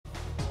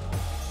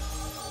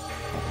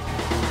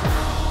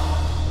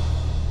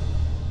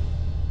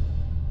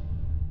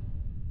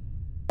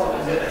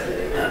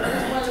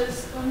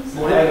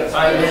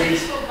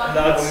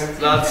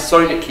lads.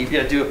 Sorry to keep you.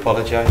 I do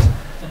apologise.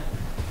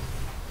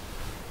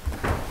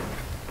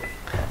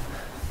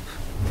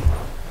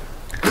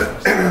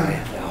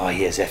 Oh,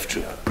 here's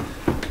F-Troop.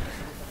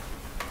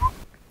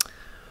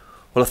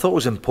 Well, I thought it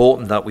was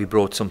important that we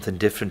brought something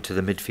different to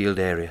the midfield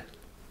area.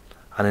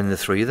 And in the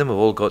three of them have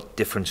all got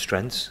different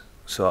strengths.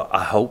 So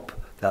I hope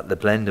that the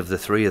blend of the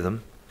three of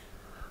them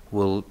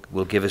will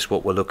give us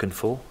what we're looking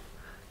for.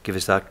 Give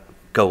us that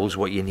goals,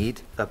 what you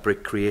need, that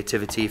brick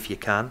creativity if you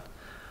can.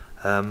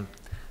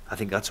 I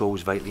think that's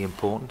always vitally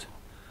important.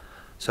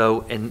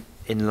 So in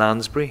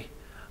Lansbury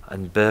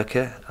and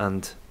Burker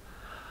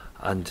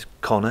and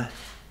Connor,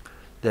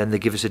 then they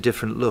give us a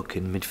different look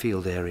in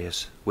midfield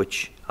areas,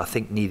 which I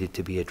think needed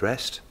to be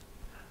addressed.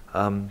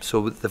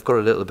 So they've got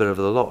a little bit of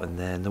the lot in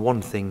there, and the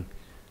one thing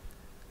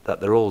that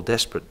they're all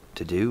desperate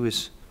to do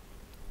is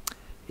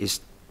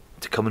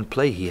to come and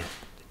play here.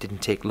 It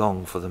didn't take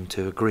long for them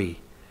to agree,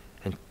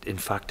 and in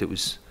fact it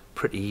was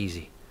pretty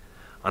easy.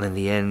 And in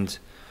the end,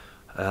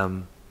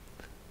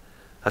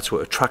 that's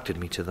what attracted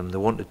me to them. They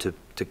wanted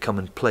to come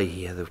and play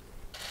here. They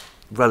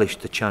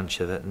relished the chance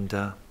of it, and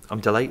I'm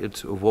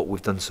delighted with what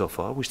we've done so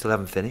far. We still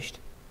haven't finished,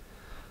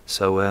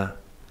 so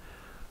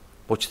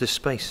watch this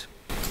space.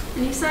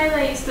 And you say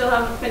that you still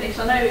haven't finished.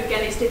 I know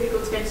again it's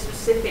difficult to get into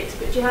specifics,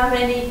 but do you have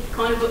any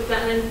kind of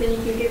update on anything you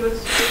can give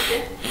us?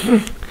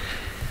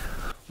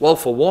 Well,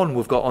 for one,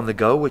 we've got On the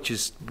Go, which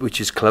is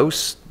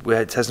close,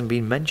 where it hasn't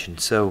been mentioned.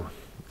 So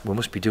we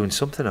must be doing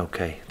something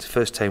okay. It's the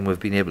first time we've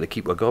been able to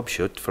keep our gob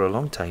shut for a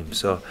long time.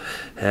 So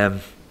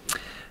I'm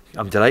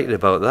delighted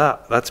about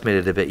that. That's made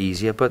it a bit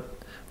easier. But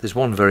there's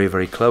one very,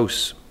 very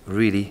close,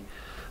 really.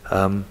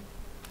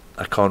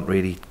 I can't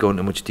really go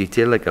into much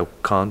detail, like I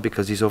can't,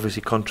 because he's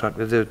obviously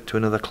contracted to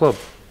another club.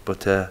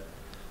 But you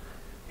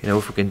know,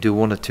 if we can do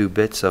one or two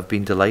bits, I've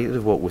been delighted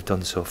with what we've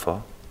done so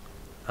far.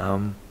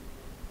 And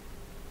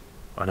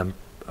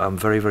I'm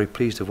very, very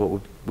pleased with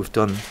what we've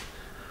done.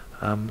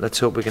 Let's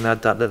hope we can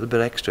add that little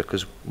bit extra,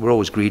 because we're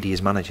always greedy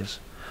as managers.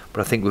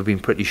 But I think we've been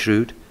pretty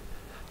shrewd.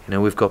 You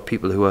know, we've got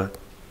people who are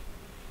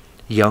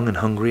young and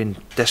hungry and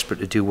desperate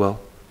to do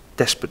well,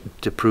 desperate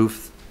to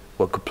prove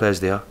what good players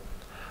they are,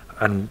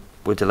 and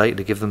we're delighted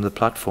to give them the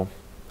platform.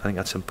 I think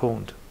that's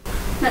important.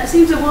 Now, it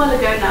seems a while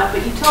ago now,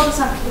 but you told us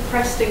after the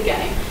Preston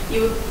game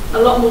you were a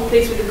lot more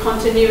pleased with the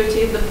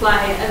continuity of the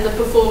play and the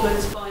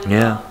performance by and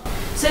large.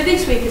 So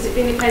this week, has it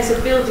been a case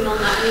of building on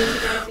that and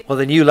integrating? Well,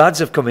 the new lads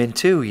have come in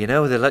too, you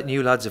know. The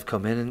new lads have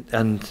come in,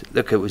 and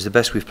look, it was the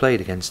best we've played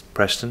against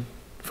Preston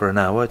for an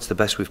hour. It's the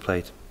best we've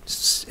played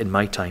in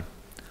my time.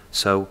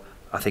 So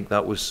I think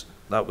that was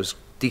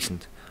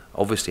decent.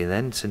 Obviously,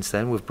 then since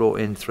then we've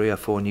brought in 3 or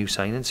 4 new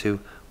signings who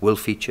will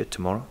feature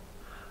tomorrow,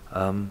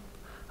 and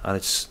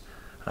it's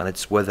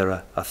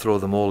whether I throw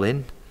them all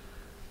in.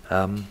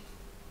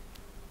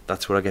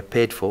 That's what I get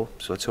paid for.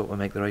 So let's hope I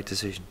make the right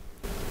decision.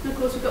 And of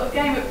course, we've got a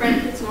game at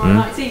Brentford tomorrow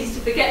night. It's easy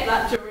to forget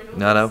that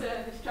during all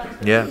this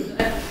transfer.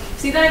 Yeah.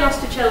 See, they lost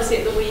to Chelsea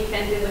at the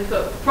weekend in the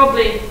cup.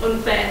 Probably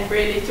unfair,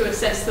 really, to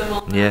assess them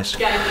on that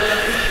game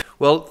alone.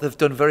 Well, they've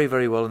done very,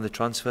 very well in the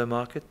transfer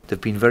market. They've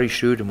been very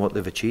shrewd in what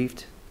they've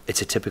achieved.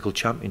 It's a typical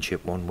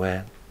championship one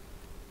where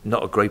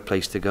not a great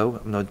place to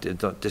go. Not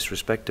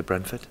disrespect to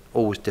Brentford.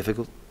 Always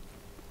difficult.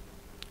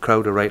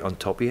 Crowd are right on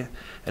top of you.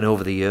 And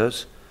over the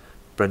years,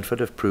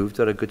 Brentford have proved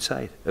they're a good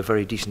side, a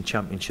very decent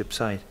championship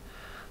side.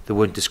 They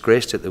weren't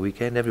disgraced at the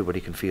weekend. Everybody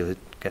can feel it,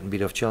 getting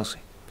beat off Chelsea.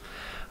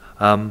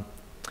 You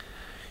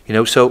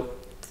know, so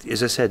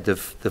as I said,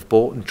 they've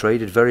bought and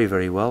traded very,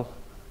 very well,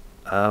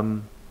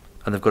 and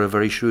they've got a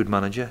very shrewd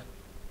manager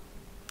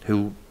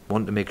who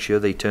want to make sure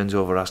that he turns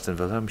over Aston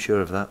Villa. I'm sure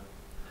of that.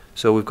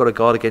 So we've got to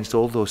guard against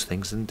all those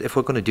things, and if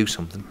we're going to do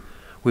something,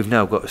 we've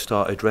now got to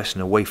start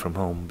addressing away from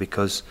home,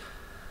 because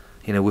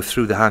you know, we've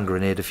threw the hand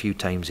grenade a few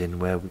times in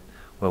where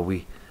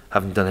we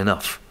haven't done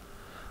enough.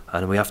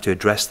 And we have to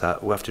address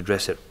that. We have to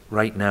address it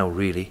right now,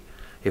 really,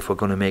 if we're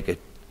going to make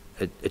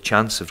a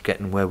chance of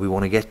getting where we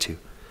want to get to.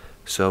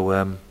 So,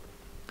 a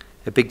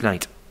big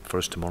night for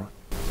us tomorrow.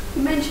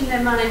 You mentioned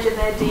their manager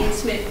there, Dean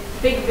Smith,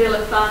 big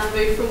Villa fan,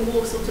 moved from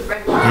Walsall to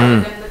Brentford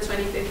in November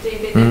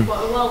 2015, been there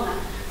quite a while now.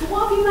 But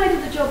what have you made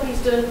of the job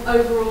he's done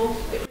overall?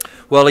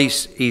 Well,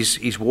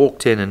 he's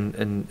walked in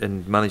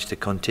and managed to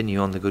continue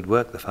on the good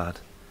work they've had.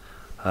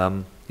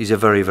 He's a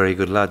very, very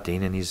good lad,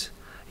 Dean, and he's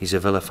a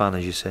Villa fan,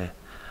 as you say.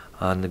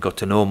 And got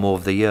to know him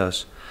over the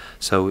years.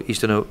 So he's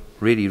done a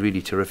really,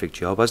 really terrific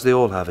job, as they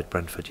all have at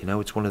Brentford. You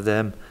know, it's one of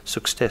them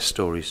success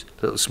stories.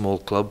 Little small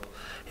club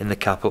in the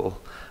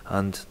capital,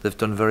 and they've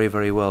done very,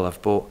 very well.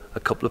 I've bought a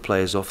couple of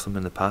players off them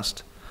in the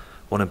past.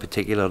 One in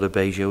particular,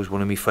 Adebayo, is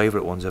one of my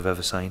favourite ones I've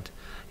ever signed.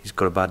 He's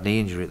got a bad knee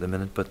injury at the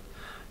minute, but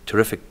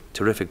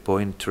terrific boy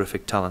and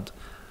terrific talent.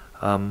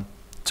 So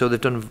they've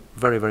done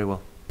very, very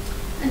well.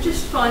 And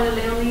just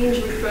finally, on the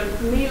injury front,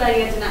 Mile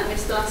Yedinak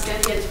missed last game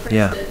against Preston.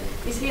 Yeah.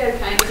 Is he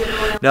okay? Is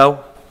everyone else?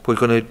 No, we're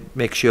going to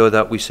make sure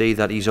that we see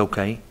that he's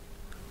okay.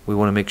 We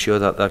want to make sure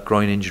that that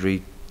groin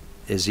injury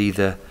is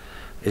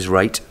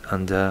right,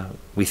 and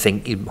we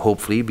think he'll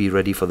hopefully be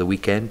ready for the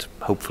weekend,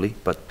 hopefully,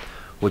 but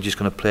we're just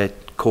going to play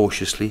it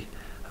cautiously.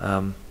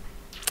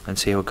 and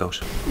see how it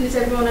goes. And is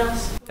everyone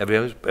else?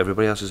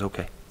 Everybody else is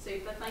okay.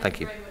 Super. Thank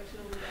you Very much and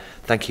all the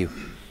best. Thank you.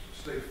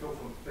 Steve, Phil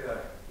from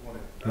BA.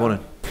 Morning.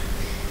 Morning.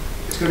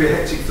 It's going to be a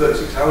hectic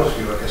 36 hours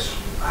for you, I guess.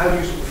 How do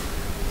you sort of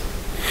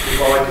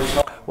divide your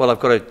time? Well,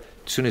 as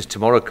soon as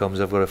tomorrow comes,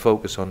 I've got to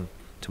focus on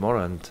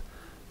tomorrow, and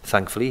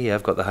thankfully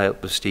I've got the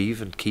help of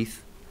Steve and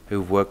Keith,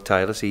 who've worked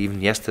tirelessly.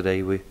 Even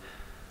yesterday we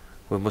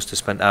must have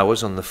spent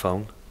hours on the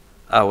phone,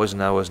 hours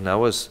and hours and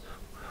hours,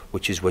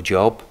 which is our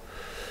job.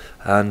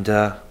 And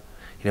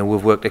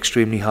we've worked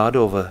extremely hard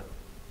over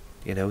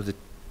the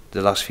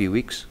last few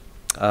weeks.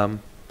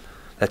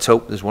 Let's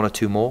hope there's one or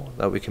two more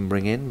that we can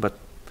bring in, but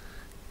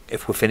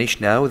if we're finished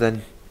now,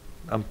 then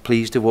I'm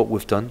pleased with what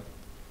we've done.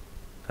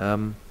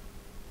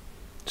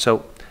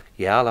 So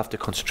yeah, I'll have to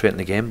concentrate on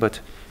the game, but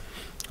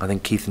I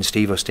think Keith and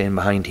Steve are staying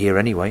behind here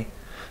anyway,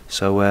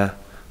 so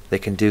they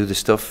can do the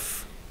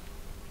stuff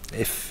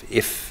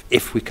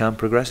if we can't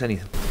progress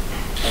anything.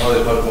 I know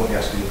there's no point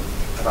asking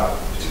about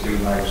particular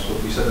names,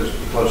 but you said there's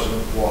close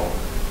enough.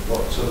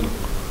 What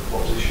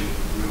position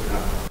you looking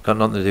at? Got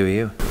nothing to do with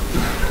you.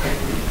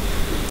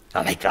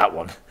 I like that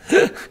one.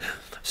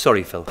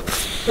 Sorry, Phil.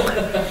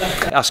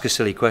 Ask a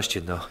silly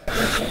question, though. I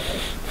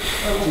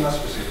wasn't that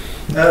specific.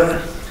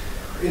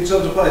 In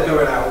terms of players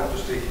going out,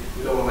 obviously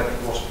we don't want to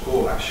make a roster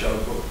call that show,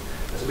 but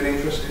has it been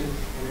interesting?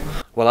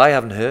 Well, I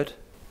haven't heard.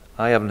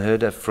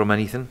 From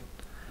anything.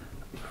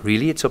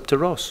 Really, it's up to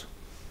Ross.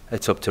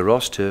 It's up to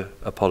Ross to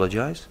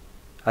apologise,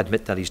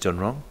 admit that he's done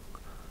wrong,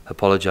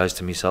 apologise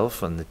to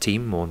myself and the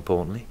team, more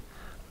importantly,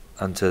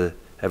 and to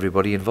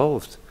everybody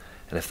involved.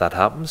 And if that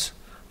happens,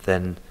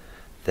 then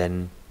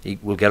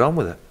we'll get on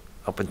with it.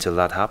 Up until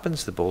that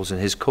happens, the ball's in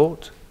his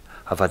court.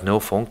 I've had no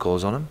phone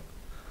calls on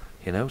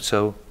him,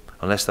 so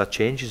unless that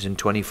changes in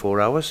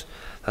 24 hours,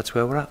 that's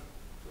where we're at.